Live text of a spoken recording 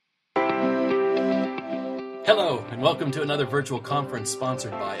Hello, and welcome to another virtual conference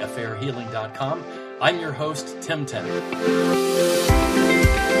sponsored by affairhealing.com. I'm your host, Tim Tenney.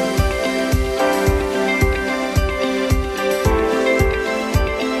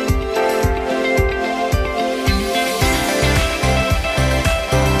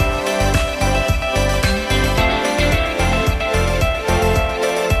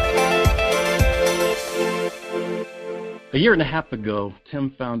 A year and a half ago,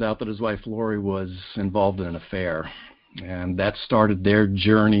 Tim found out that his wife Lori was involved in an affair, and that started their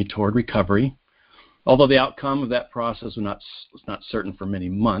journey toward recovery. Although the outcome of that process was not certain for many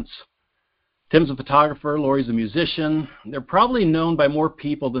months. Tim's a photographer, Lori's a musician. They're probably known by more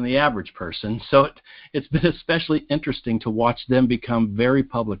people than the average person, so it's been especially interesting to watch them become very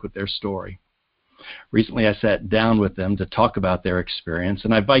public with their story. Recently, I sat down with them to talk about their experience,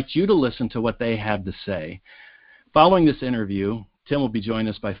 and I invite you to listen to what they have to say. Following this interview, Tim will be joining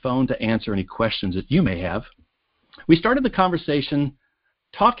us by phone to answer any questions that you may have. We started the conversation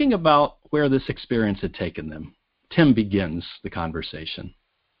talking about where this experience had taken them. Tim begins the conversation.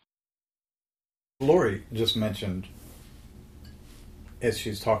 Lori just mentioned, as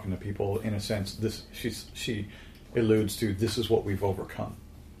she's talking to people, in a sense, she alludes to, this is what we've overcome.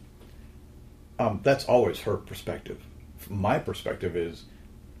 That's always her perspective. My perspective is,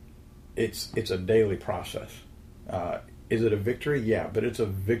 it's a daily process. Is it a victory? Yeah, but it's a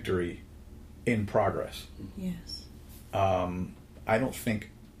victory in progress. Yes. I don't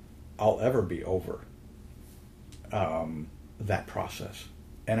think I'll ever be over that process,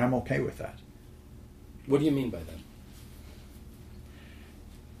 and I'm okay with that. What do you mean by that?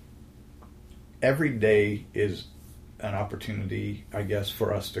 Every day is an opportunity, I guess,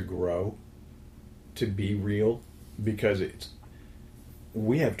 for us to grow, to be real, because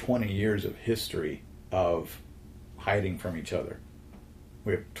we have 20 years of history of hiding from each other.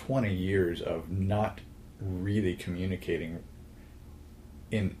 We have 20 years of not really communicating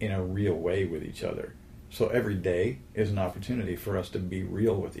in a real way with each other. So every day is an opportunity for us to be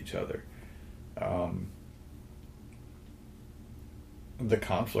real with each other. The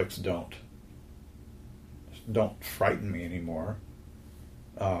conflicts don't frighten me anymore,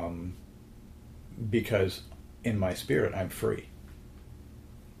 because in my spirit I'm free.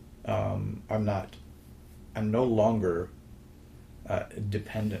 I'm no longer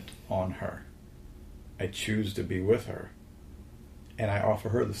dependent on her. I choose to be with her, and I offer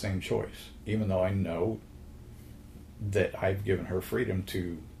her the same choice, even though I know that I've given her freedom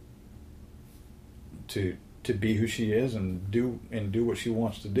to be who she is and do what she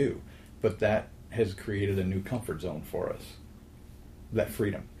wants to do. But that has created a new comfort zone for us, that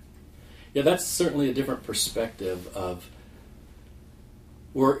freedom. Yeah, that's certainly a different perspective of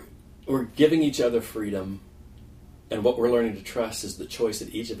we're giving each other freedom, and what we're learning to trust is the choice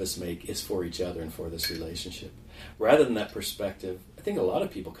that each of us make is for each other and for this relationship. Rather than that perspective, I think a lot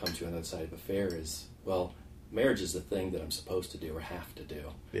of people come to on that side of affair is, well, marriage is the thing that I'm supposed to do or have to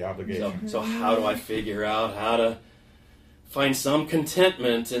do. The obligation. So how do I figure out how to find some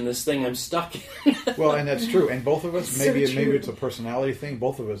contentment in this thing I'm stuck in? Well, and that's true. And both of us, maybe true. it's a personality thing,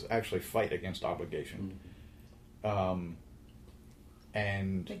 both of us actually fight against obligation.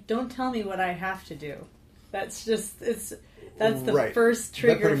 And Like, don't tell me what I have to do. That's the right. first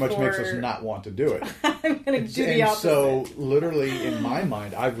trigger. That pretty much makes us not want to do it. I'm going to do the opposite. So, literally, in my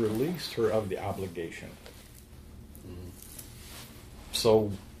mind, I've released her of the obligation.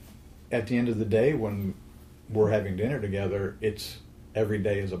 So, at the end of the day, when we're having dinner together, it's every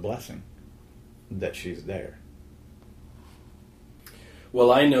day is a blessing that she's there.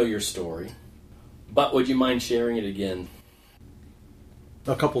 Well, I know your story, but would you mind sharing it again?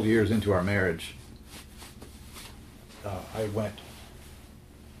 A couple of years into our marriage, I went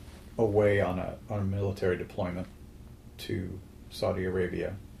away on a military deployment to Saudi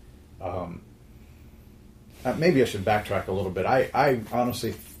Arabia. Maybe I should backtrack a little bit. I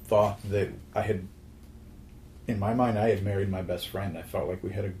honestly thought that in my mind, I had married my best friend. I felt like we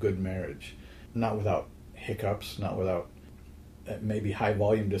had a good marriage. Not without hiccups, not without maybe high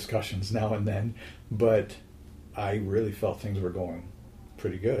volume discussions now and then, but I really felt things were going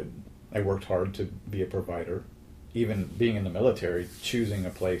pretty good. I worked hard to be a provider. Even being in the military, choosing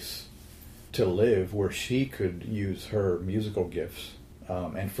a place to live where she could use her musical gifts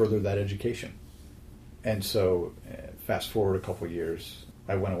and further that education. And so, fast forward a couple of years,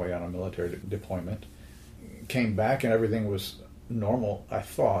 I went away on a military deployment, came back and everything was normal, I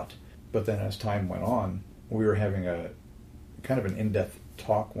thought. But then as time went on, we were having a kind of an in-depth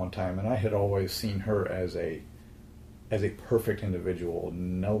talk one time, and I had always seen her as a perfect individual,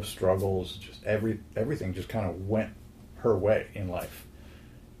 no struggles, just everything just kind of went her way in life.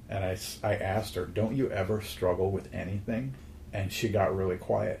 And I asked her, don't you ever struggle with anything? And she got really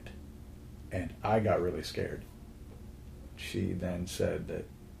quiet. And I got really scared. She then said that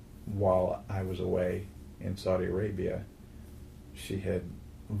while I was away in Saudi Arabia, she had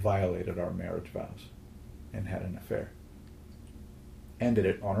violated our marriage vows and had an affair. Ended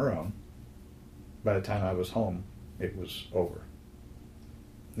it on her own. By the time I was home, it was over.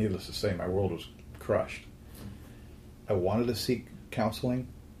 Needless to say, my world was crushed. I wanted to seek counseling.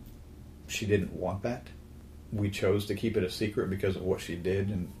 She didn't want that. We chose to keep it a secret because of what she did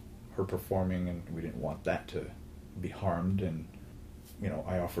and her performing, and we didn't want that to be harmed. And,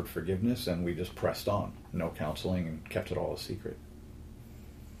 I offered forgiveness, and we just pressed on. No counseling, and kept it all a secret.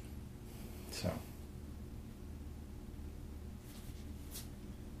 So.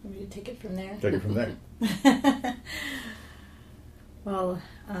 Want me to take it from there? Take it from there. Well,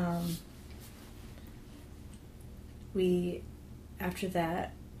 we, after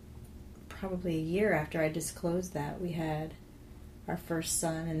that, probably a year after I disclosed that, we had our first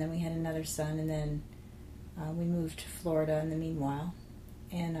son, and then we had another son, and then we moved to Florida in the meanwhile.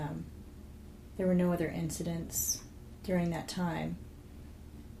 And there were no other incidents during that time.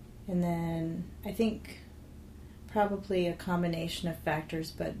 And then I think probably a combination of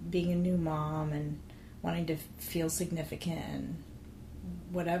factors, but being a new mom and wanting to feel significant and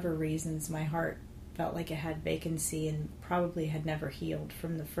whatever reasons, my heart felt like it had vacancy and probably had never healed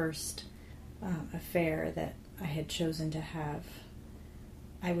from the first affair that I had chosen to have.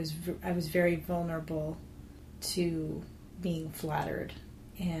 I was very vulnerable to being flattered,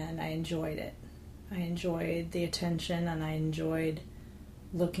 and I enjoyed it. I enjoyed the attention, and I enjoyed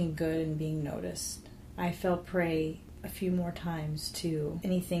looking good and being noticed. I fell prey a few more times to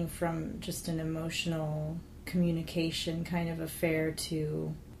anything from just an emotional communication kind of affair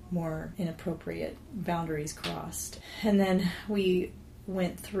to more inappropriate boundaries crossed. And then we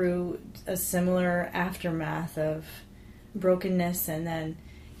went through a similar aftermath of brokenness, and then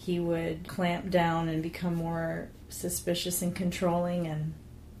he would clamp down and become more suspicious and controlling, and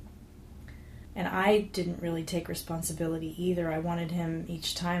I didn't really take responsibility either. I wanted him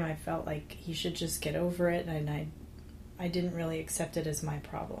each time. I felt like he should just get over it, and I didn't really accept it as my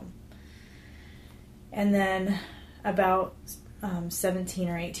problem. And then about 17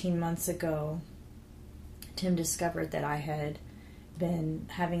 or 18 months ago, Tim discovered that I had been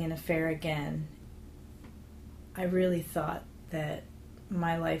having an affair again. I really thought that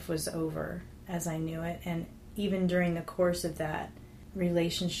my life was over as I knew it, and even during the course of that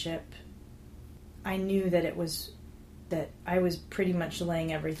relationship, I knew that I was pretty much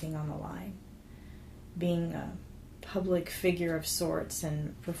laying everything on the line. Being a public figure of sorts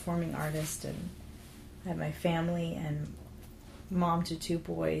and performing artist, and I had my family and mom to 2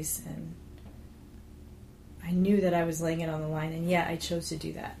 boys, and I knew that I was laying it on the line, and yet I chose to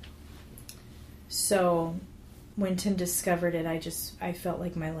do that. So when Tim discovered it, I felt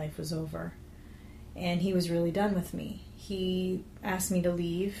like my life was over, and he was really done with me. He asked me to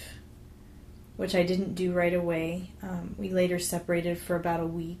leave, which I didn't do right away. We later separated for about a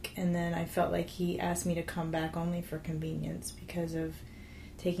week, and then I felt like he asked me to come back only for convenience because of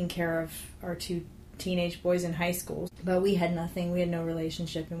taking care of our 2 teenage boys in high school. But we had nothing, we had no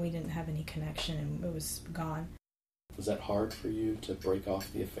relationship, and we didn't have any connection, and it was gone. Was that hard for you to break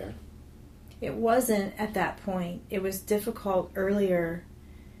off the affair? It wasn't at that point. It was difficult earlier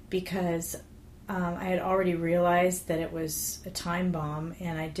because I had already realized that it was a time bomb,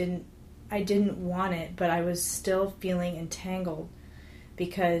 and I didn't want it, but I was still feeling entangled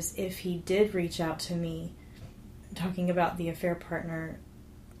because if he did reach out to me, talking about the affair partner,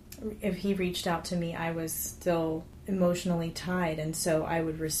 if he reached out to me, I was still emotionally tied, and so I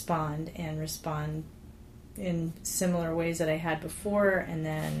would respond in similar ways that I had before, and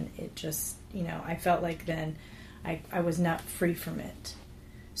then it just, I felt like then I was not free from it.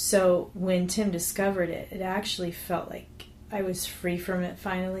 So when Tim discovered it, it actually felt like I was free from it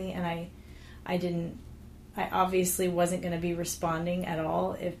finally, and I obviously wasn't going to be responding at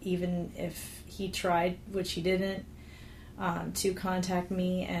all, even if he tried, which he didn't, to contact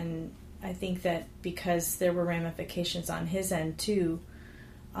me. And I think that because there were ramifications on his end too,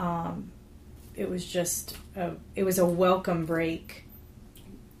 it was a welcome break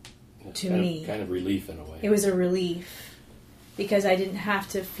to me. Kind of relief in a way. It was a relief because I didn't have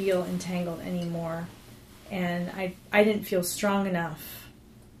to feel entangled anymore, and I didn't feel strong enough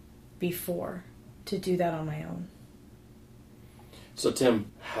before to do that on my own. So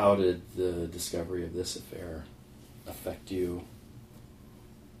Tim, how did the discovery of this affair affect you?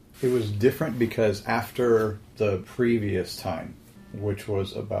 It was different because after the previous time, which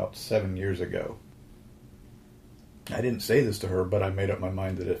was about 7 years ago, I didn't say this to her, but I made up my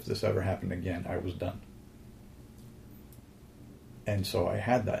mind that if this ever happened again, I was done. And so I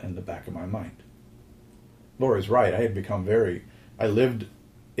had that in the back of my mind. Lori's right. I had become I lived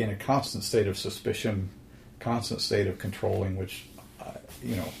in a constant state of suspicion, constant state of controlling, which,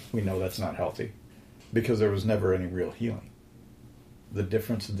 we know that's not healthy, because there was never any real healing. The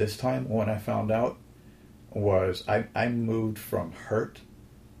difference this time, when I found out, was I moved from hurt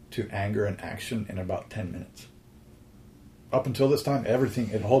to anger and action in about 10 minutes. Up until this time, everything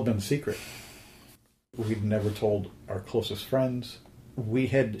had all been secret. We'd never told our closest friends. We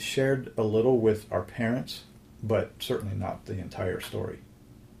had shared a little with our parents, but certainly not the entire story.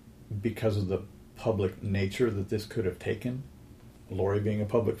 Because of the public nature that this could have taken, Lori being a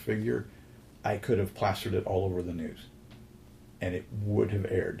public figure, I could have plastered it all over the news. And it would have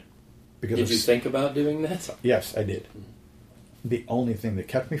aired. Because did you think about doing that? Yes, I did. The only thing that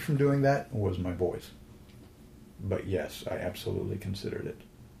kept me from doing that was my boys. But yes, I absolutely considered it.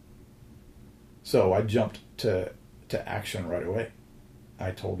 So I jumped to action right away.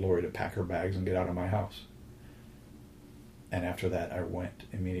 I told Lori to pack her bags and get out of my house. And after that, I went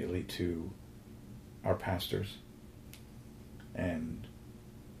immediately to our pastors. And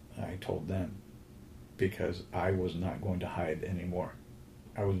I told them, because I was not going to hide anymore.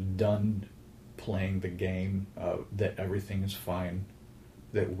 I was done playing the game of that everything is fine,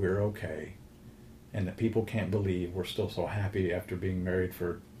 that we're okay, and that people can't believe we're still so happy after being married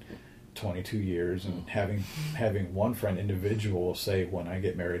for 22 years and having one friend individual say, when I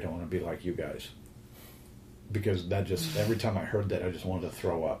get married, I want to be like you guys. Because that just, every time I heard that, I just wanted to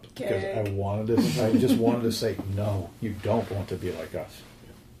throw up. Because I just wanted to say, no, you don't want to be like us.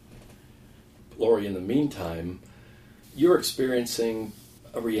 Lori, in the meantime, you're experiencing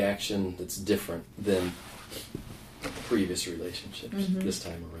a reaction that's different than previous relationships this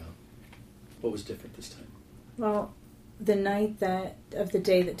time around. What was different this time? Well, the night of the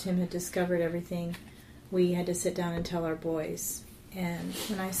day that Tim had discovered everything, we had to sit down and tell our boys. And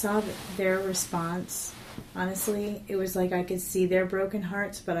when I saw their response, honestly, it was like I could see their broken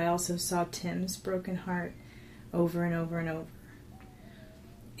hearts, but I also saw Tim's broken heart over and over and over.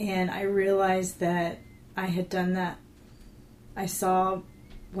 And I realized that I had done that. I saw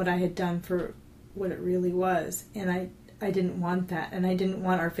what I had done for what it really was. And I didn't want that. And I didn't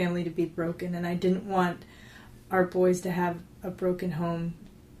want our family to be broken. And I didn't want our boys to have a broken home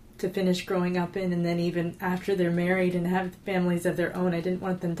to finish growing up in. And then even after they're married and have families of their own, I didn't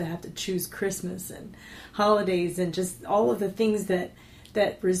want them to have to choose Christmas and holidays and just all of the things that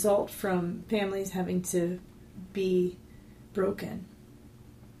result from families having to be broken.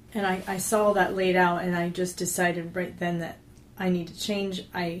 And I saw that laid out, and I just decided right then that I need to change.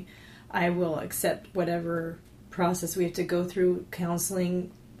 I will accept whatever process we have to go through,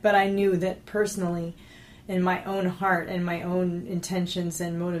 counseling. But I knew that personally, in my own heart and my own intentions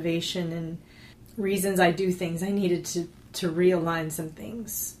and motivation and reasons I do things, I needed to realign some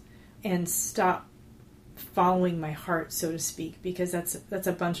things and stop following my heart, so to speak, because that's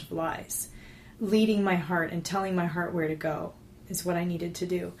a bunch of lies. Leading my heart and telling my heart where to go is what I needed to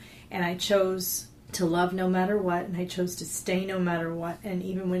do. And I chose to love no matter what, and I chose to stay no matter what. And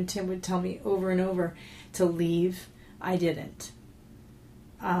even when Tim would tell me over and over to leave, I didn't.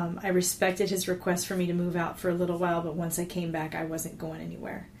 I respected his request for me to move out for a little while, but once I came back, I wasn't going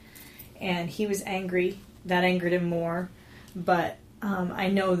anywhere. And he was angry. That angered him more. But I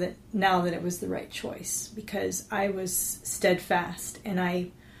know that now that it was the right choice, because I was steadfast, and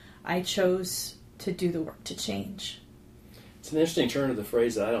I chose to do the work to change. It's an interesting turn of the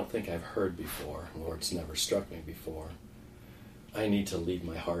phrase that I don't think I've heard before, or it's never struck me before. I need to lead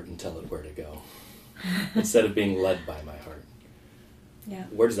my heart and tell it where to go, instead of being led by my heart. Yeah.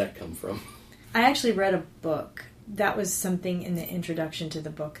 Where does that come from? I actually read a book. That was something in the introduction to the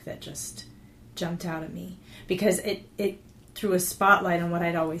book that just jumped out at me, because it threw a spotlight on what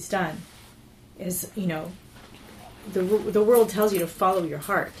I'd always done. Is, the world tells you to follow your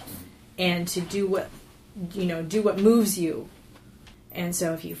heart and to do what moves you. And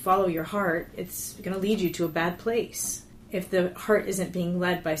so if you follow your heart, it's going to lead you to a bad place. If the heart isn't being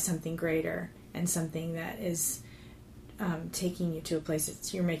led by something greater and something that is taking you to a place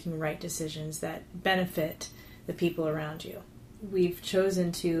that you're making right decisions that benefit the people around you. We've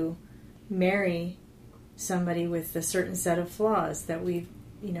chosen to marry somebody with a certain set of flaws that we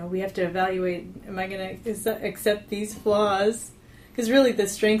have to evaluate. Am I going to accept these flaws? Because really the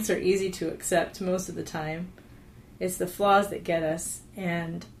strengths are easy to accept most of the time. It's the flaws that get us.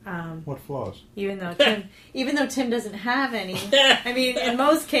 And what flaws? Even though Tim doesn't have any, I mean, in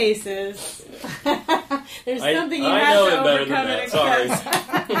most cases, there's something you have to overcome and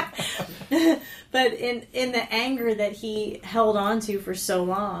accept. But in the anger that he held on to for so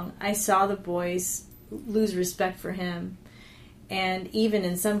long, I saw the boys lose respect for him, and even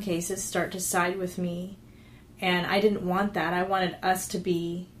in some cases start to side with me. And I didn't want that. I wanted us to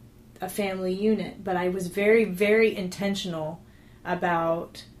be a family unit, but I was very, very intentional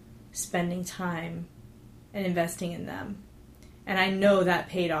about spending time and investing in them. And I know that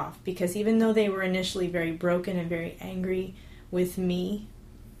paid off, because even though they were initially very broken and very angry with me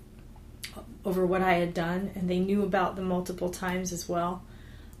over what I had done, and they knew about the multiple times as well,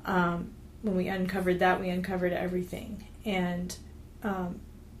 when we uncovered that, we uncovered everything. And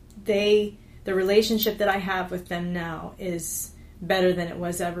the relationship that I have with them now is better than it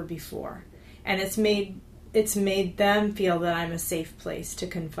was ever before. And it's made them feel that I'm a safe place to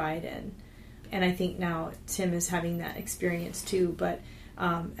confide in. And I think now Tim is having that experience too. But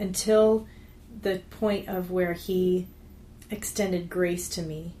until the point of where he extended grace to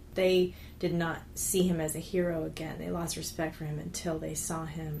me, they did not see him as a hero again. They lost respect for him until they saw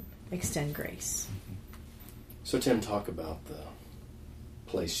him extend grace. So Tim, talk about the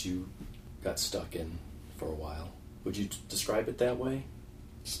place you got stuck in for a while. Would you describe it that way?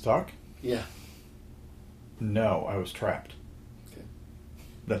 Stuck? Yeah. No, I was trapped. Okay.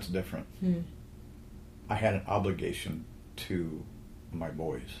 That's different. I had an obligation to my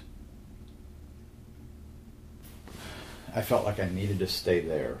boys. I felt like I needed to stay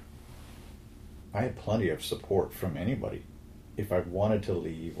there. I had plenty of support from anybody. If I wanted to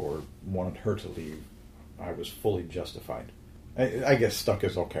leave or wanted her to leave, I was fully justified. I guess stuck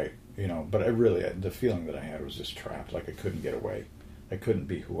is okay, but the feeling that I had was just trapped, like I couldn't get away. I couldn't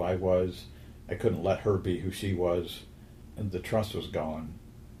be who I was. I couldn't let her be who she was. And the trust was gone.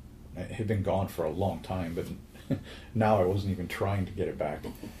 It had been gone for a long time, but now I wasn't even trying to get it back.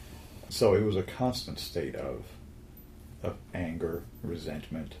 So it was a constant state of anger,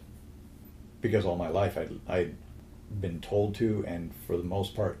 resentment, because all my life I'd been told to, and for the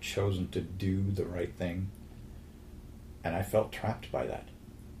most part chosen to do the right thing, and I felt trapped by that.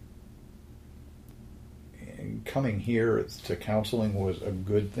 And coming here to counseling was a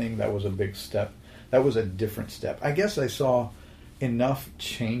good thing. That was a big step. That was a different step. I guess I saw enough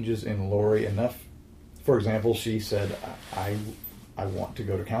changes in Lori, for example, she said, I want to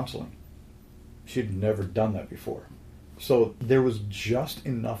go to counseling. She'd never done that before. So there was just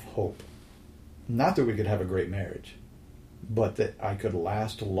enough hope. Not that we could have a great marriage, but that I could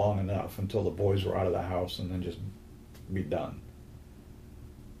last long enough until the boys were out of the house and then just be done.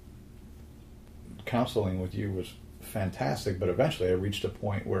 Counseling with you was fantastic, but eventually I reached a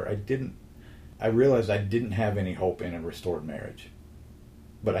point where I realized I didn't have any hope in a restored marriage.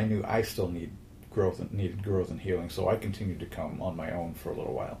 But I knew I still needed growth and healing, so I continued to come on my own for a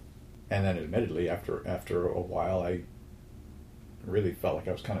little while. And then admittedly, after a while, I really felt like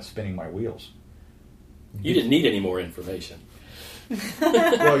I was kind of spinning my wheels. You didn't need any more information.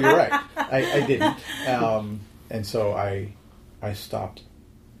 Well, you're right. I didn't. And so I stopped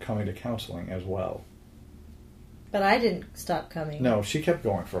coming to counseling as well. But I didn't stop coming. No, she kept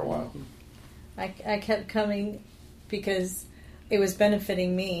going for a while. I kept coming because it was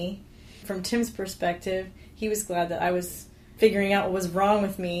benefiting me. From Tim's perspective, he was glad that I was figuring out what was wrong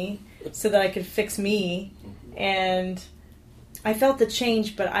with me so that I could fix me. And I felt the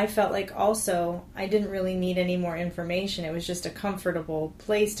change, but I felt like also I didn't really need any more information. It was just a comfortable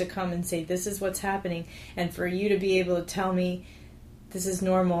place to come and say, this is what's happening. And for you to be able to tell me this is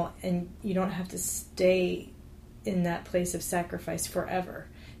normal and you don't have to stay in that place of sacrifice forever.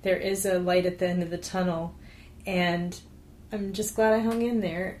 There is a light at the end of the tunnel, and I'm just glad I hung in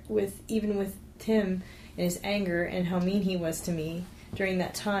there even with Tim and his anger and how mean he was to me during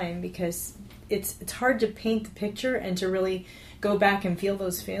that time, because it's hard to paint the picture and to really go back and feel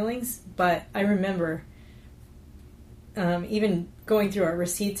those feelings. But I remember even going through our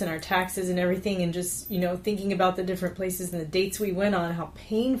receipts and our taxes and everything, and just thinking about the different places and the dates we went on, how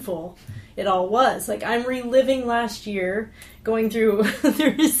painful it all was. Like, I'm reliving last year, going through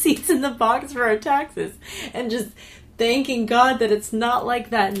the receipts in the box for our taxes, and just thanking God that it's not like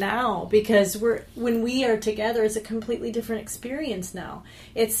that now, because when we are together, it's a completely different experience now.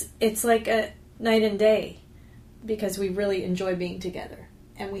 It's like a night and day, because we really enjoy being together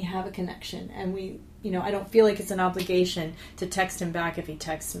and we have a connection, and I don't feel like it's an obligation to text him back if he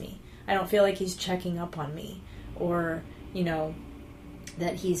texts me. I don't feel like he's checking up on me, or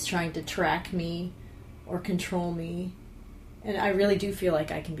that he's trying to track me or control me. And I really do feel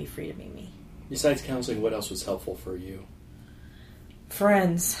like I can be free to be me. Besides counseling, what else was helpful for you?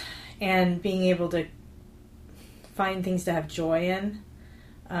 Friends, and being able to find things to have joy in.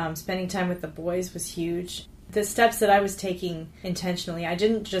 Spending time with the boys was huge. The steps that I was taking intentionally, I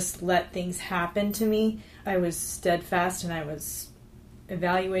didn't just let things happen to me. I was steadfast, and I was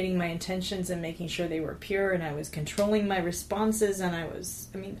evaluating my intentions and making sure they were pure, and I was controlling my responses, and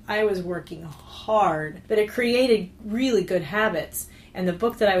I was working hard, but it created really good habits. And the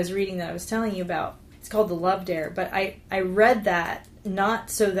book that I was reading that I was telling you about, it's called The Love Dare, but I read that not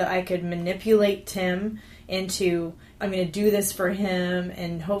so that I could manipulate Tim into, I'm going to do this for him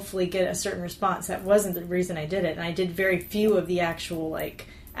and hopefully get a certain response. That wasn't the reason I did it. And I did very few of the actual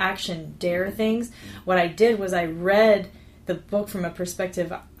action dare things. What I did was I read the book from a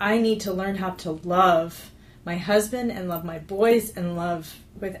perspective, I need to learn how to love my husband and love my boys and love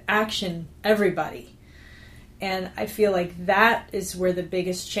with action everybody. And I feel like that is where the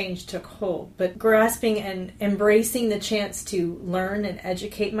biggest change took hold. But grasping and embracing the chance to learn and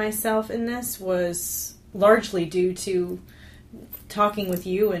educate myself in this was largely due to talking with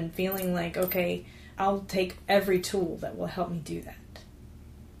you and feeling like, okay, I'll take every tool that will help me do that.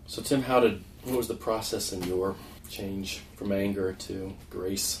 So Tim, what was the process in your change from anger to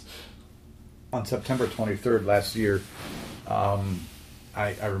grace? On September 23rd last year,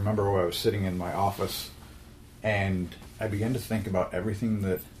 I remember where I was sitting in my office, and I began to think about everything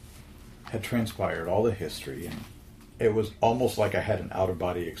that had transpired, all the history, and it was almost like I had an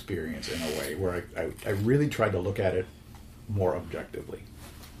out-of-body experience in a way, where I really tried to look at it more objectively.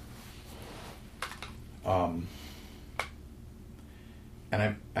 And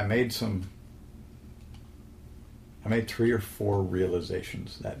I made 3 or 4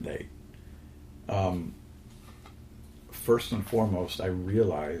 realizations that day. First and foremost, I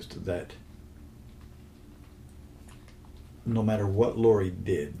realized that no matter what Lori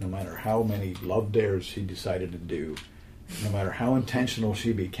did, no matter how many love dares she decided to do, no matter how intentional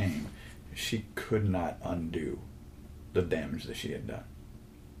she became, she could not undo the damage that she had done.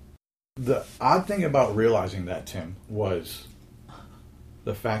 The odd thing about realizing that, Tim, was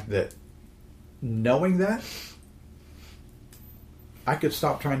the fact that knowing that, I could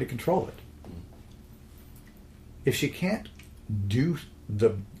stop trying to control it. If she can't do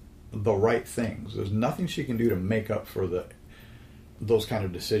the right things, there's nothing she can do to make up for those kind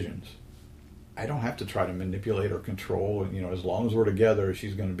of decisions. I don't have to try to manipulate or control. And, as long as we're together,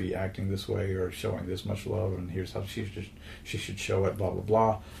 she's going to be acting this way or showing this much love, and here's how she should show it, blah, blah,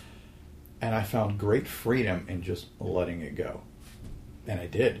 blah. And I found great freedom in just letting it go. And I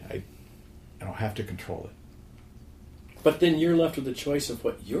did. I don't have to control it. But then you're left with the choice of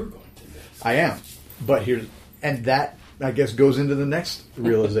what you're going to do. I am. But that, I guess, goes into the next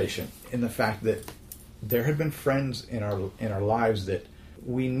realization, in the fact that there had been friends in our lives that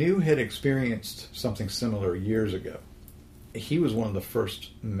we knew had experienced something similar years ago. He was one of the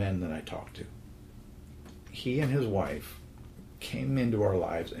first men that I talked to. He and his wife came into our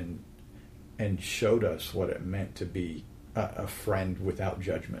lives and showed us what it meant to be a friend without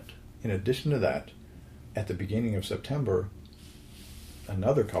judgment. In addition to that, at the beginning of September,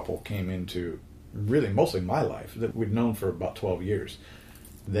 another couple came into really mostly my life that we'd known for about 12 years.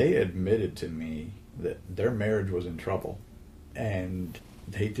 They admitted to me that their marriage was in trouble and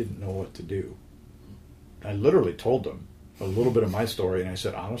they didn't know what to do. I literally told them a little bit of my story, and I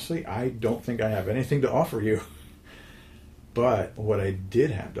said, honestly, I don't think I have anything to offer you. But what I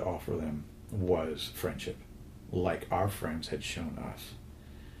did have to offer them was friendship, like our friends had shown us.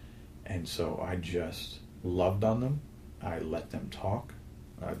 And so I just loved on them. I let them talk.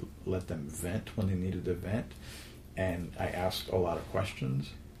 I let them vent when they needed to vent. And I asked a lot of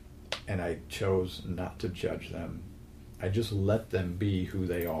questions. And I chose not to judge them. I just let them be who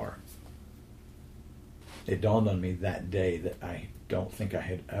they are. It dawned on me that day that I don't think I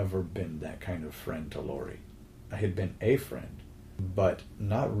had ever been that kind of friend to Lori. I had been a friend, but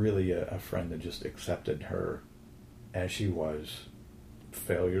not really a friend that just accepted her as she was,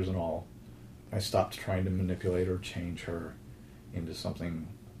 failures and all. I stopped trying to manipulate or change her into something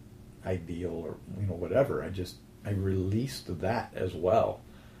ideal or whatever. I released that as well.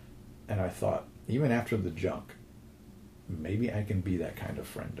 And I thought, even after the junk, maybe I can be that kind of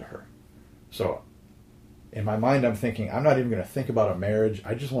friend to her. So in my mind, I'm thinking, I'm not even going to think about a marriage.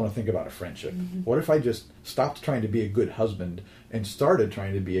 I just want to think about a friendship. Mm-hmm. What if I just stopped trying to be a good husband and started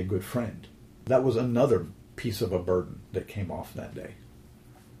trying to be a good friend? That was another piece of a burden that came off that day.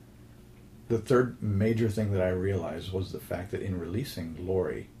 The third major thing that I realized was the fact that in releasing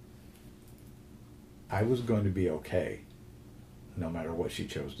Lori, I was going to be okay no matter what she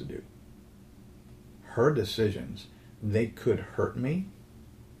chose to do. Her decisions, they could hurt me,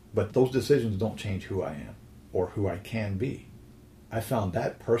 but those decisions don't change who I am or who I can be. I found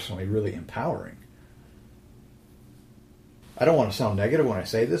that personally really empowering. I don't want to sound negative when I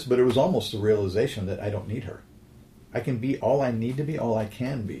say this, but it was almost the realization that I don't need her. I can be all I need to be, all I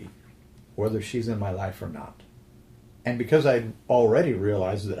can be, whether she's in my life or not. And because I'd already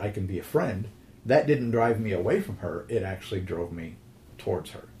realized that I can be a friend, that didn't drive me away from her. It actually drove me towards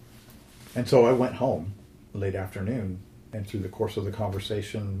her. And so I went home late afternoon, and through the course of the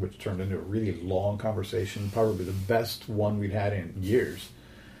conversation, which turned into a really long conversation, probably the best one we'd had in years,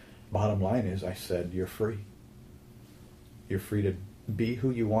 bottom line is I said, you're free. You're free to be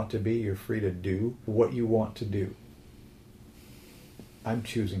who you want to be. You're free to do what you want to do. I'm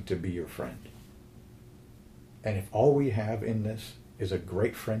choosing to be your friend. And if all we have in this is a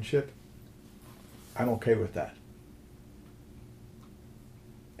great friendship, I'm okay with that.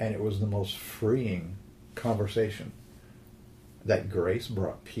 And it was the most freeing conversation. That grace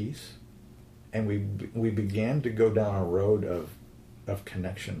brought peace, and we began to go down a road of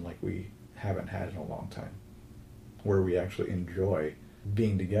connection like we haven't had in a long time, where we actually enjoy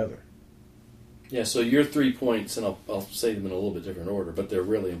being together. Yeah, so your 3 points, and I'll say them in a little bit different order, but they're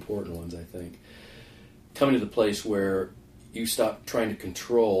really important ones, I think. Coming to the place where you stop trying to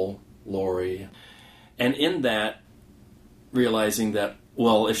control Lori, and in that, realizing that,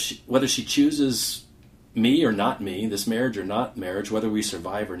 well, whether she chooses me or not me, this marriage or not marriage, whether we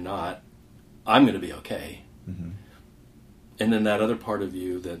survive or not, I'm going to be okay. Mm-hmm. And then that other part of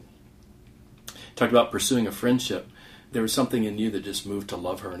you that talked about pursuing a friendship, there was something in you that just moved to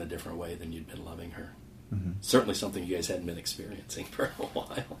love her in a different way than you'd been loving her. Mm-hmm. Certainly something you guys hadn't been experiencing for a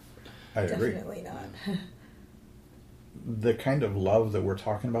while. I agree. Definitely not. The kind of love that we're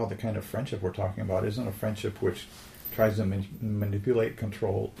talking about, the kind of friendship we're talking about, isn't a friendship which tries to manipulate,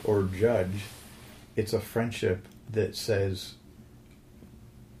 control, or judge. It's a friendship that says,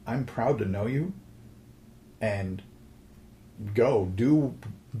 I'm proud to know you, and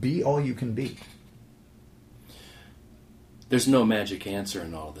be all you can be. There's no magic answer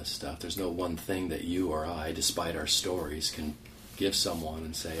in all this stuff. There's no one thing that you or I, despite our stories, can give someone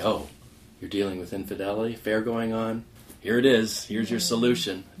and say, oh, you're dealing with infidelity, affair going on, here it is, here's your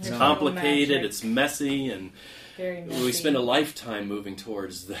solution. It's complicated, it's messy, and very messy. We spend a lifetime moving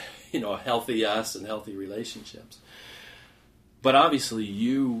towards the, healthy us and healthy relationships. But obviously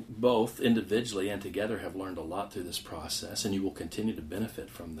you both individually and together have learned a lot through this process, and you will continue to benefit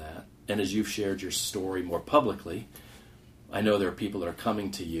from that. And as you've shared your story more publicly, I know there are people that are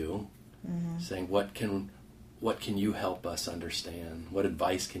coming to you saying, what can you help us understand? What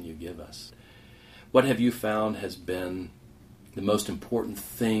advice can you give us? What have you found has been the most important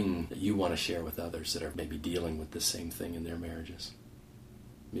thing that you want to share with others that are maybe dealing with the same thing in their marriages?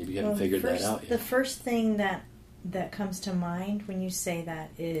 Maybe you haven't figured that out yet. The first thing that comes to mind when you say that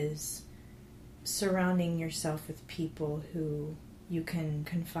is surrounding yourself with people who you can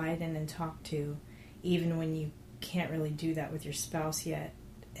confide in and talk to, even when you can't really do that with your spouse yet,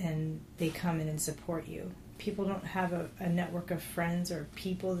 and they come in and support you. People don't have a network of friends or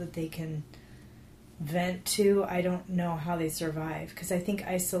people that they can vent to. I don't know how they survive, because I think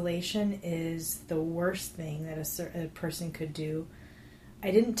isolation is the worst thing that a person could do.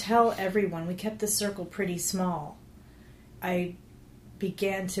 I didn't tell everyone. We kept the circle pretty small. I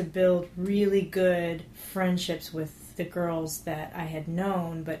began to build really good friendships with the girls that I had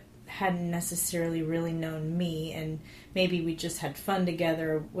known, but hadn't necessarily really known me, and maybe we just had fun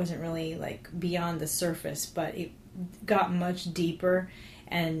together. It wasn't really like beyond the surface, but it got much deeper,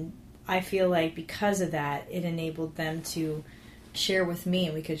 and I feel like because of that, it enabled them to share with me,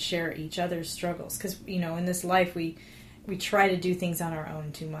 and we could share each other's struggles, because in this life we try to do things on our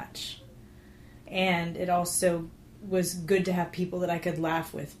own too much. And it also was good to have people that I could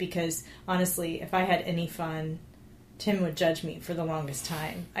laugh with, because honestly, if I had any fun, Tim would judge me for the longest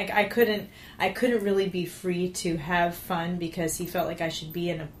time. I couldn't really be free to have fun, because he felt like I should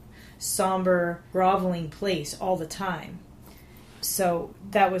be in a somber, groveling place all the time. So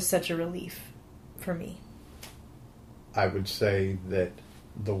that was such a relief for me. I would say that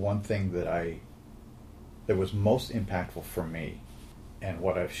the one thing that was most impactful for me, and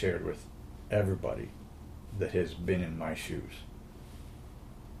what I've shared with everybody that has been in my shoes,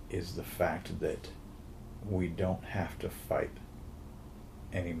 is the fact that we don't have to fight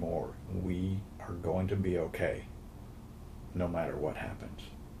anymore. We are going to be okay no matter what happens.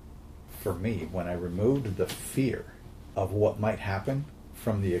 For me, when I removed the fear of what might happen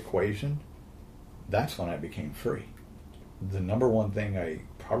from the equation, that's when I became free. The number one thing I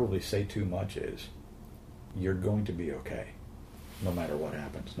probably say too much is, you're going to be okay no matter what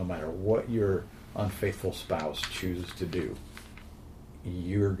happens. No matter what your unfaithful spouse chooses to do,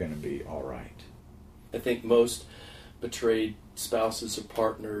 you're going to be all right. I think most betrayed spouses or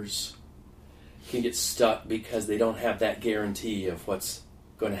partners can get stuck because they don't have that guarantee of what's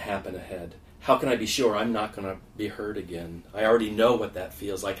going to happen ahead. How can I be sure I'm not going to be hurt again? I already know what that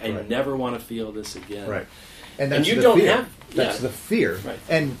feels like. I never want to feel this again. Right. And that's you the don't fear. have... That's the fear. Right.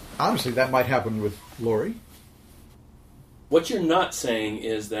 And honestly, that might happen with Lori. What you're not saying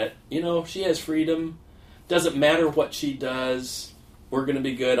is that, she has freedom. Doesn't matter what she does. We're going to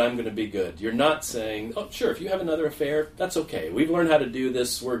be good. I'm going to be good. You're not saying, oh, sure, if you have another affair, that's okay. We've learned how to do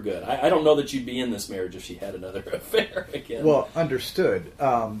this. We're good. I don't know that you'd be in this marriage if she had another affair again. Well, understood.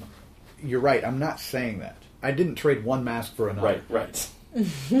 You're right. I'm not saying that. I didn't trade one mask for another. Right.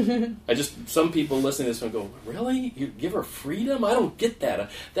 Some people listening to this one go, really? You give her freedom? I don't get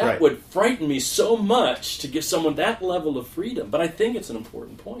that. That would frighten me so much to give someone that level of freedom. But I think it's an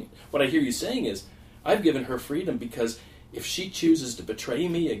important point. What I hear you saying is, I've given her freedom because if she chooses to betray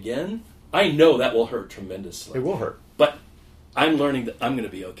me again, I know that will hurt tremendously. It will hurt. But I'm learning that I'm going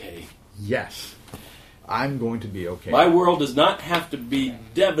to be okay. Yes. I'm going to be okay. My world does not have to be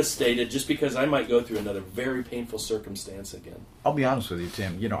devastated just because I might go through another very painful circumstance again. I'll be honest with you,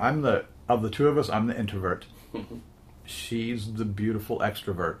 Tim. Of the two of us, I'm the introvert. She's the beautiful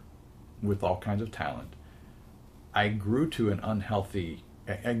extrovert with all kinds of talent. I grew in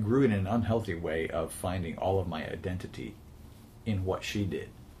an unhealthy way of finding all of my identity in what she did.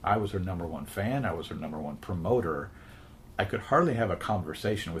 I was her number one fan. I was her number one promoter. I could hardly have a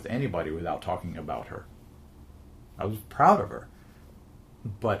conversation with anybody without talking about her. I was proud of her.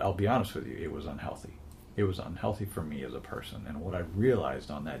 But I'll be honest with you, it was unhealthy. It was unhealthy for me as a person. And what I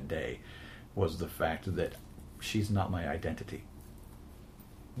realized on that day was the fact that she's not my identity.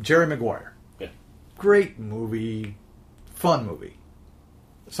 Jerry Maguire. Yeah. Great movie. Fun movie.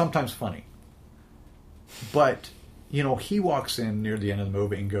 Sometimes funny. But, he walks in near the end of the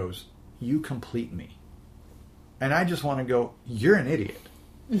movie and goes, "You complete me." And I just want to go, "You're an idiot."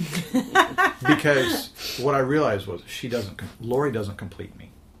 Because what I realized was Lori doesn't complete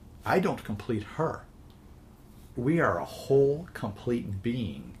me. I don't complete her. We are a whole, complete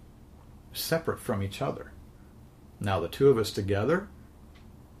being, separate from each other. Now, the two of us together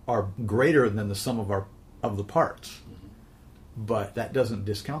are greater than the sum of the parts. But that doesn't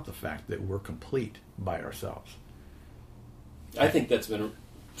discount the fact that we're complete by ourselves. I think that's been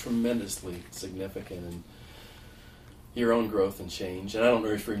tremendously significant in your own growth and change. And I don't know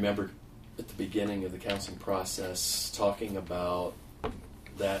if you remember at the beginning of the counseling process talking about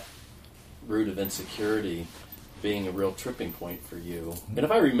that root of insecurity being a real tripping point for you. And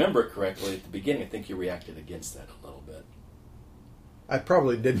if I remember it correctly, at the beginning, I think you reacted against that a little bit. I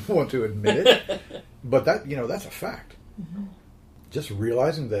probably didn't want to admit it, but that's a fact. Mm-hmm. Just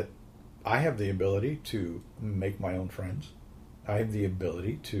realizing that I have the ability to make my own friends. I have the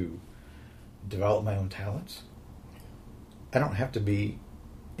ability to develop my own talents. I don't have to be,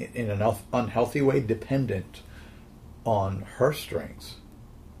 in an unhealthy way, dependent on her strengths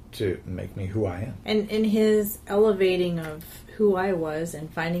to make me who I am. And in his elevating of who I was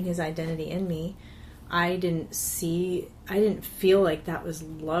and finding his identity in me, I didn't feel like that was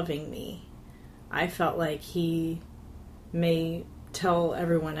loving me. I felt like he may tell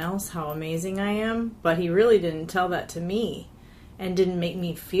everyone else how amazing I am, but he really didn't tell that to me and didn't make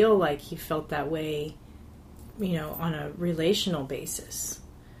me feel like he felt that way, on a relational basis.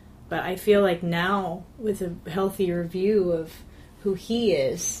 But I feel like now, with a healthier view of who he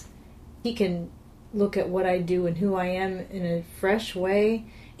is, he can look at what I do and who I am in a fresh way.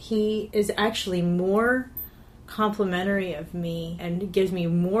 He is actually more complimentary of me and gives me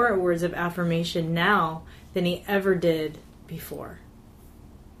more words of affirmation now than he ever did before.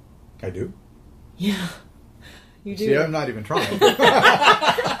 I do? Yeah. You do. See, I'm not even trying.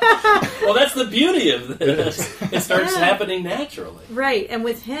 Well, that's the beauty of this. It starts happening naturally. Right. And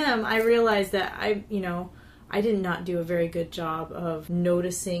with him, I realized that I did not do a very good job of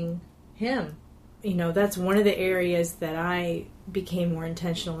noticing him. That's one of the areas that I became more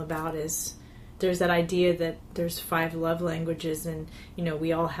intentional about is there's that idea that there's 5 love languages and,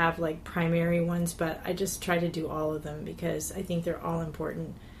 we all have like primary ones, but I just try to do all of them because I think they're all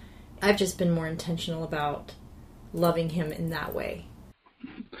important. I've just been more intentional about loving him in that way.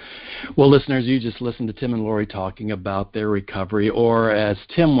 Well, listeners, you just listened to Tim and Lori talking about their recovery, or as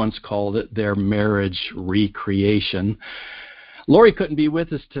Tim once called it, their marriage recreation. Lori couldn't be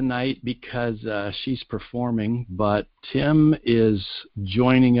with us tonight because she's performing, but Tim is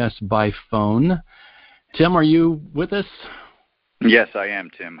joining us by phone. Tim, are you with us? Yes, I am,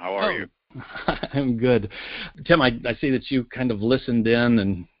 Tim. How are you? I'm good. Tim, I see that you kind of listened in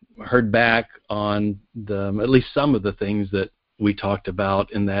and heard back on at least some of the things that we talked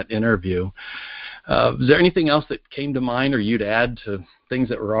about in that interview. Is there anything else that came to mind or you'd add to things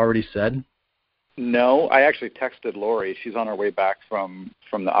that were already said? No, I actually texted Lori. She's on her way back from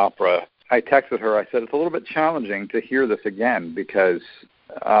the opera. I texted her. I said, it's a little bit challenging to hear this again because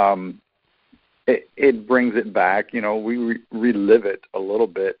it brings it back. You know, we relive it a little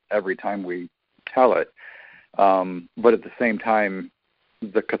bit every time we tell it. But at the same time,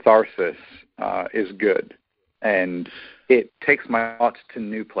 the catharsis is good. And it takes my thoughts to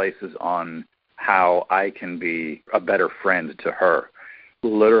new places on how I can be a better friend to her.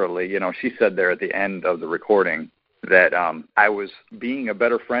 Literally, you know, she said there at the end of the recording that I was being a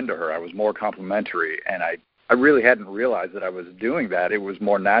better friend to her. I was more complimentary, and I really hadn't realized that I was doing that. It was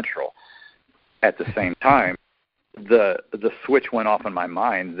more natural. At the same time, the switch went off in my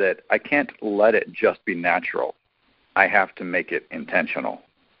mind that I can't let it just be natural. I have to make it intentional.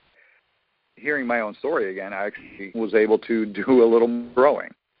 Hearing my own story again, I actually was able to do a little growing.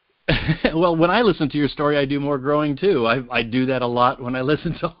 Well, when I listen to your story, I do more growing too. I do that a lot when I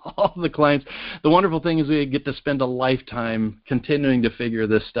listen to all the clients. The wonderful thing is we get to spend a lifetime continuing to figure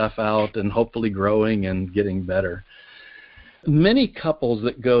this stuff out and hopefully growing and getting better. Many couples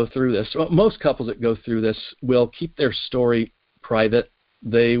that go through this, most couples that go through this will keep their story private.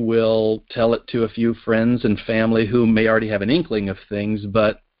 They will tell it to a few friends and family who may already have an inkling of things,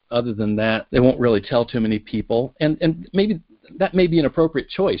 but other than that, they won't really tell too many people. And maybe that may be an appropriate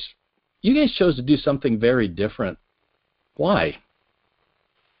choice. You guys chose to do something very different. Why?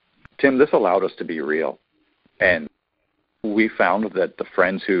 Tim, this allowed us to be real. And we found that the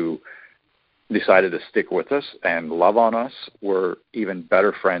friends who decided to stick with us and love on us were even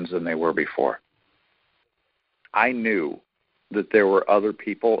better friends than they were before. I knew that there were other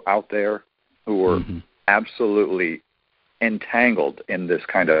people out there who were absolutely entangled in this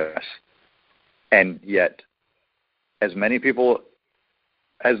kind of mess. And yet, as many people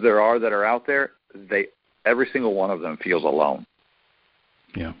as there are that are out there, every single one of them feels alone.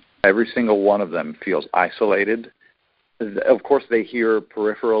 Yeah. Every single one of them feels isolated. Of course, they hear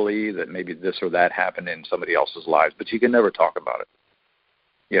peripherally that maybe this or that happened in somebody else's lives, but you can never talk about it.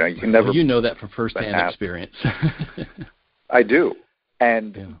 You know, you can never. Well, you know that from firsthand experience. I do.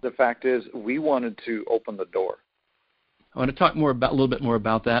 And the fact is, we wanted to open the door. I want to talk a little bit more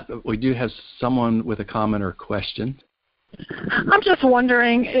about that, but we do have someone with a comment or question. I'm just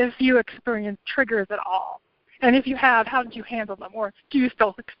wondering if you experience triggers at all. And if you have, how did you handle them? Or do you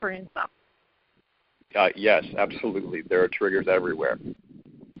still experience them? Yes, absolutely. There are triggers everywhere.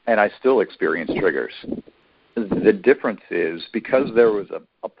 And I still experience triggers. The difference is because there was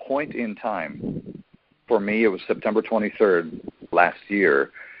a point in time, for me it was September 23rd last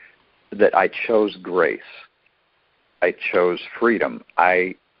year, that I chose grace. I chose freedom.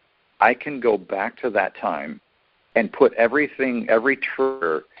 I can go back to that time and put every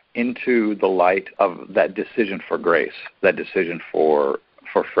trigger into the light of that decision for grace, that decision for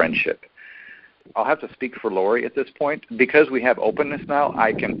friendship. I'll have to speak for Lori at this point. Because we have openness now,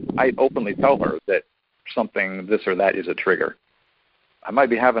 I openly tell her that something, this or that, is a trigger. I might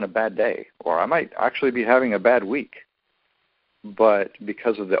be having a bad day, or I might actually be having a bad week. But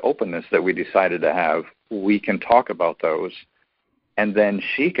because of the openness that we decided to have, we can talk about those, and then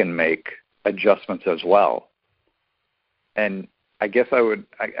she can make adjustments as well. And I guess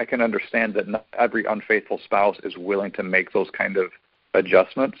I can understand that not every unfaithful spouse is willing to make those kind of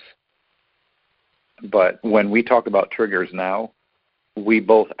adjustments. But when we talk about triggers now, we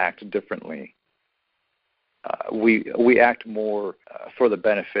both act differently. We act more for the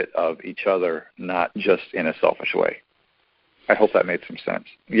benefit of each other, not just in a selfish way. I hope that made some sense.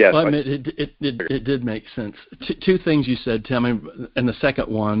 Yes, well, it did make sense. Two things you said, Tim, and the second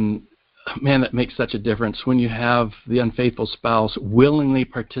one, man, that makes such a difference when you have the unfaithful spouse willingly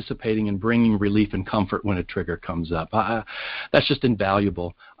participating in bringing relief and comfort when a trigger comes up. That's just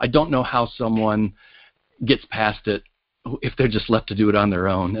invaluable. I don't know how someone gets past it if they're just left to do it on their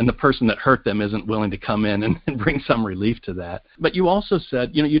own, and the person that hurt them isn't willing to come in and bring some relief to that. But you also said,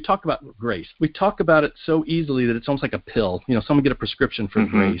 you talk about grace. We talk about it so easily that it's almost like a pill. Someone get a prescription for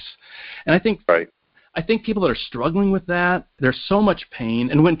grace. And I think people that are struggling with that, there's so much pain,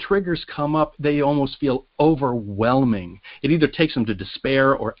 and when triggers come up, they almost feel overwhelming. It either takes them to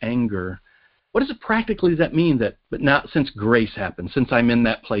despair or anger. What does it practically does that mean but not since grace happened, since I'm in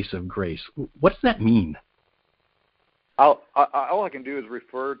that place of grace? What does that mean? All I can do is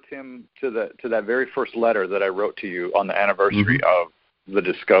refer, Tim, to that very first letter that I wrote to you on the anniversary of the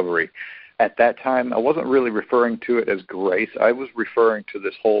discovery. At that time, I wasn't really referring to it as grace. I was referring to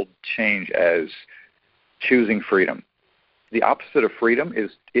this whole change as choosing freedom. The opposite of freedom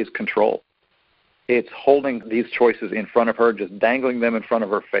is control. It's holding these choices in front of her, just dangling them in front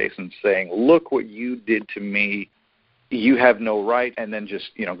of her face and saying, look what you did to me. You have no right, and then just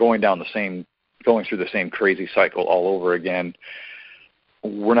going down the going through the same crazy cycle all over again.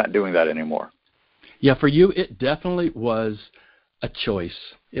 We're not doing that anymore. Yeah, for you, it definitely was a choice.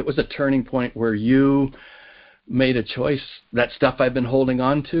 It was a turning point where you made a choice. That stuff I've been holding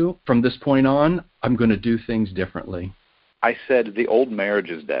on to, from this point on, I'm going to do things differently. I said the old marriage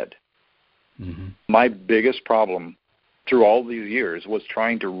is dead. Mm-hmm. My biggest problem through all these years was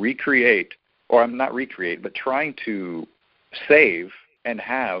trying to recreate, or I'm not recreate, but trying to save and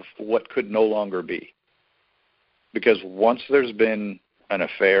have what could no longer be. Because once there's been an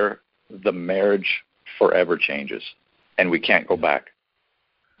affair, the marriage forever changes, and we can't go back.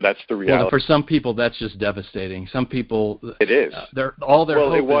 That's the reality. Well, for some people, that's just devastating. Some people, it is. All their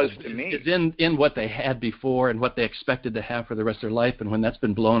hope it was is, to me. is in what they had before and what they expected to have for the rest of their life. And when that's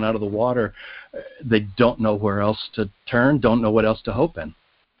been blown out of the water, they don't know where else to turn, don't know what else to hope in.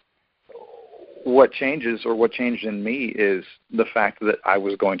 What changes, or what changed in me, is the fact that I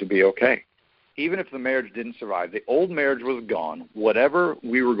was going to be okay. Even if the marriage didn't survive, the old marriage was gone. Whatever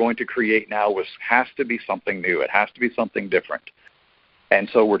we were going to create now has to be something new. It has to be something different. And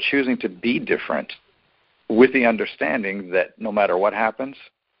so we're choosing to be different with the understanding that no matter what happens,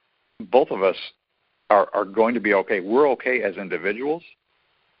 both of us are going to be okay. We're okay as individuals,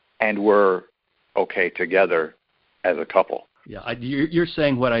 and we're okay together as a couple. Yeah, you're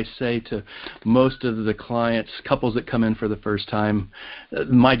saying what I say to most of the clients, couples that come in for the first time.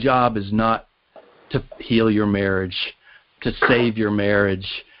 My job is not to heal your marriage, to save your marriage.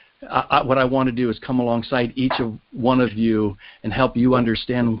 What I want to do is come alongside each of one of you and help you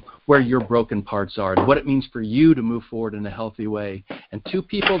understand where your broken parts are and what it means for you to move forward in a healthy way. And two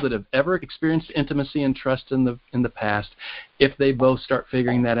people that have ever experienced intimacy and trust in the past, if they both start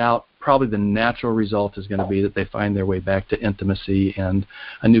figuring that out, probably the natural result is going to be that they find their way back to intimacy and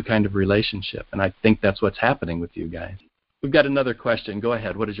a new kind of relationship. And I think that's what's happening with you guys. We've got another question. Go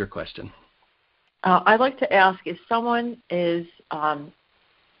ahead. What is your question? I'd like to ask, if someone is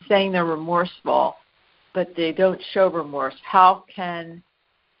saying they're remorseful, but they don't show remorse, how can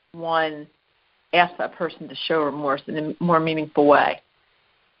one ask that person to show remorse in a more meaningful way?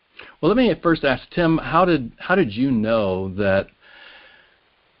 Well, let me first ask Tim, how did you know that,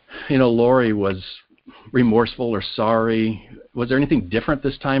 Lori was remorseful or sorry? Was there anything different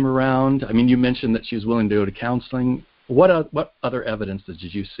this time around? I mean, you mentioned that she was willing to go to counseling. What other evidence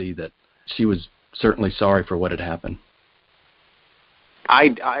did you see that she was certainly sorry for what had happened?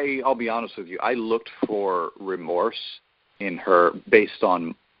 I'll be honest with you. I looked for remorse in her based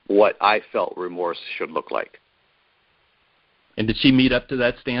on what I felt remorse should look like. And did she meet up to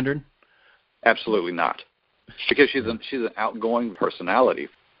that standard? Absolutely not, because she's an outgoing personality.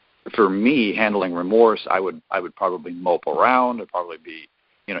 For me, handling remorse, I would probably mope around. It'd probably be,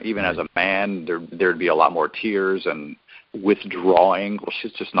 even as a man, there'd be a lot more tears and withdrawing. Well,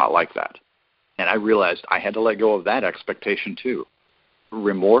 she's just not like that. And I realized I had to let go of that expectation too.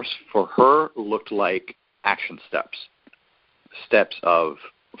 Remorse for her looked like action steps. Steps of,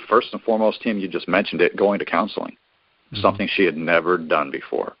 first and foremost, Tim, you just mentioned it, going to counseling, something she had never done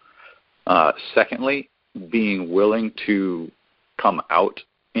before. Secondly, being willing to come out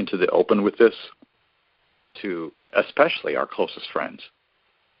into the open with this to especially our closest friends.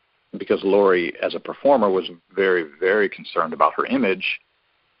 Because Lori, as a performer, was very, very concerned about her image.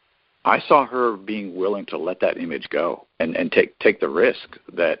 I saw her being willing to let that image go and take the risk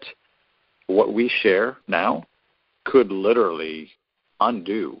that what we share now could literally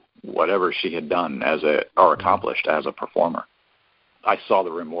undo whatever she had done or accomplished as a performer. I saw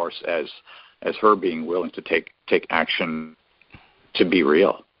the remorse as her being willing to take action to be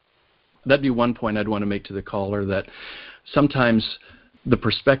real. That'd be one point I'd want to make to the caller, that sometimes the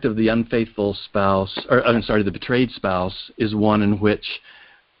perspective of the unfaithful spouse, the betrayed spouse, is one in which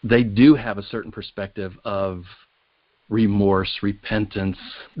they do have a certain perspective of remorse, repentance,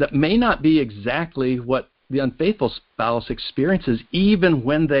 that may not be exactly what the unfaithful spouse experiences, even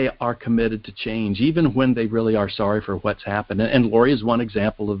when they are committed to change, even when they really are sorry for what's happened. And Lori is one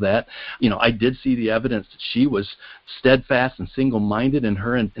example of that. I did see the evidence that she was steadfast and single-minded in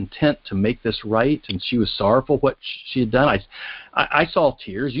her intent to make this right, and she was sorrowful what she had done. I saw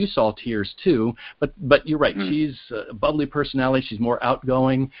tears. You saw tears too, but you're right. She's a bubbly personality. She's more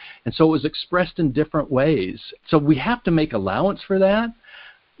outgoing, and so it was expressed in different ways. So we have to make allowance for that.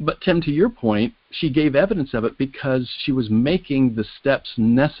 But Tim, to your point, she gave evidence of it because she was making the steps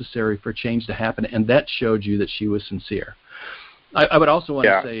necessary for change to happen, and that showed you that she was sincere. I would also want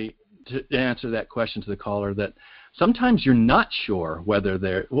to say, to answer that question to the caller, that sometimes you're not sure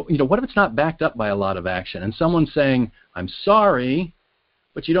whether what if it's not backed up by a lot of action, and someone's saying, I'm sorry,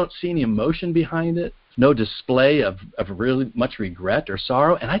 but you don't see any emotion behind it. no display of really much regret or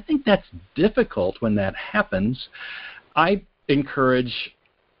sorrow. And I think that's difficult when that happens. I encourage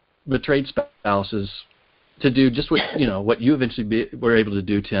betrayed spouses to do just what you eventually were able to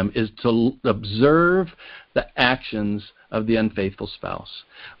do, Tim, is to observe the actions of the unfaithful spouse.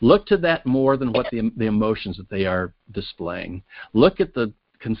 Look to that more than what the emotions that they are displaying. Look at the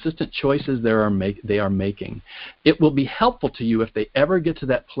consistent choices they are making. It will be helpful to you if they ever get to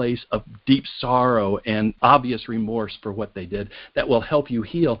that place of deep sorrow and obvious remorse for what they did. That will help you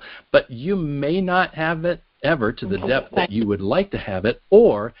heal. But you may not have it ever to the depth that you would like to have it,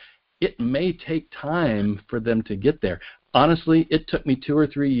 or it may take time for them to get there. Honestly, it took me 2 or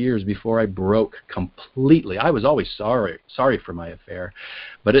 3 years before I broke completely. I was always sorry for my affair,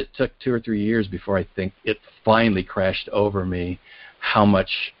 but it took 2 or 3 years before I think it finally crashed over me how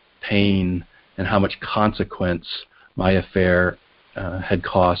much pain and how much consequence my affair had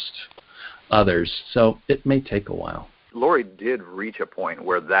cost others. So it may take a while. Lori did reach a point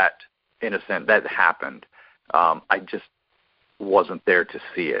where that happened. I just wasn't there to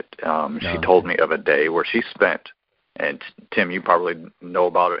see it. She told me of a day where she spent, and Tim, you probably know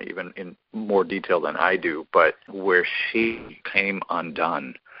about it even in more detail than I do, but where she came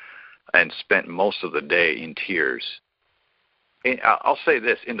undone and spent most of the day in tears. I'll say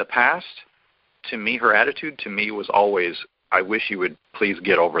this, in the past, to me, her attitude to me was always, I wish you would please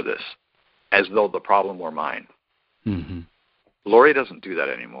get over this, as though the problem were mine. Mm-hmm. Lori doesn't do that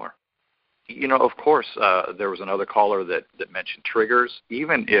anymore. Of course, there was another caller that mentioned triggers.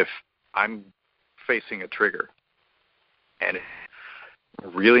 Even if I'm facing a trigger and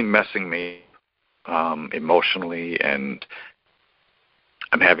it's really messing me emotionally and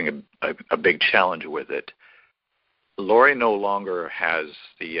I'm having a big challenge with it, Lori no longer has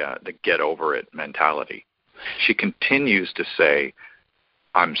the get over it mentality. She continues to say,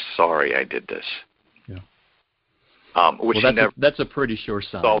 I'm sorry I did this. That's a pretty sure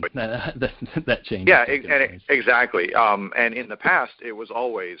sign. That change. Yeah, exactly. And in the past, it was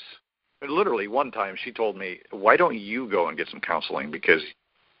always, literally one time she told me, why don't you go and get some counseling, because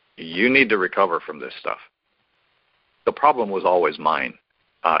you need to recover from this stuff. The problem was always mine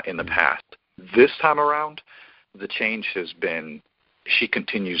in the past. This time around, the change has been, she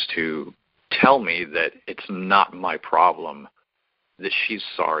continues to tell me that it's not my problem, that she's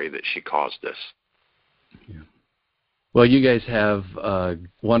sorry that she caused this. Yeah. Well, you guys have a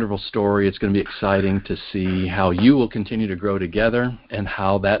wonderful story. It's going to be exciting to see how you will continue to grow together and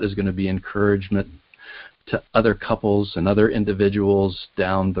how that is going to be encouragement to other couples and other individuals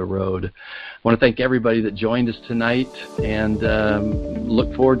down the road. I want to thank everybody that joined us tonight, and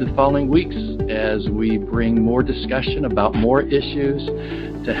look forward to the following weeks as we bring more discussion about more issues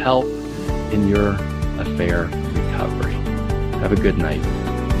to help in your affair recovery. Have a good night.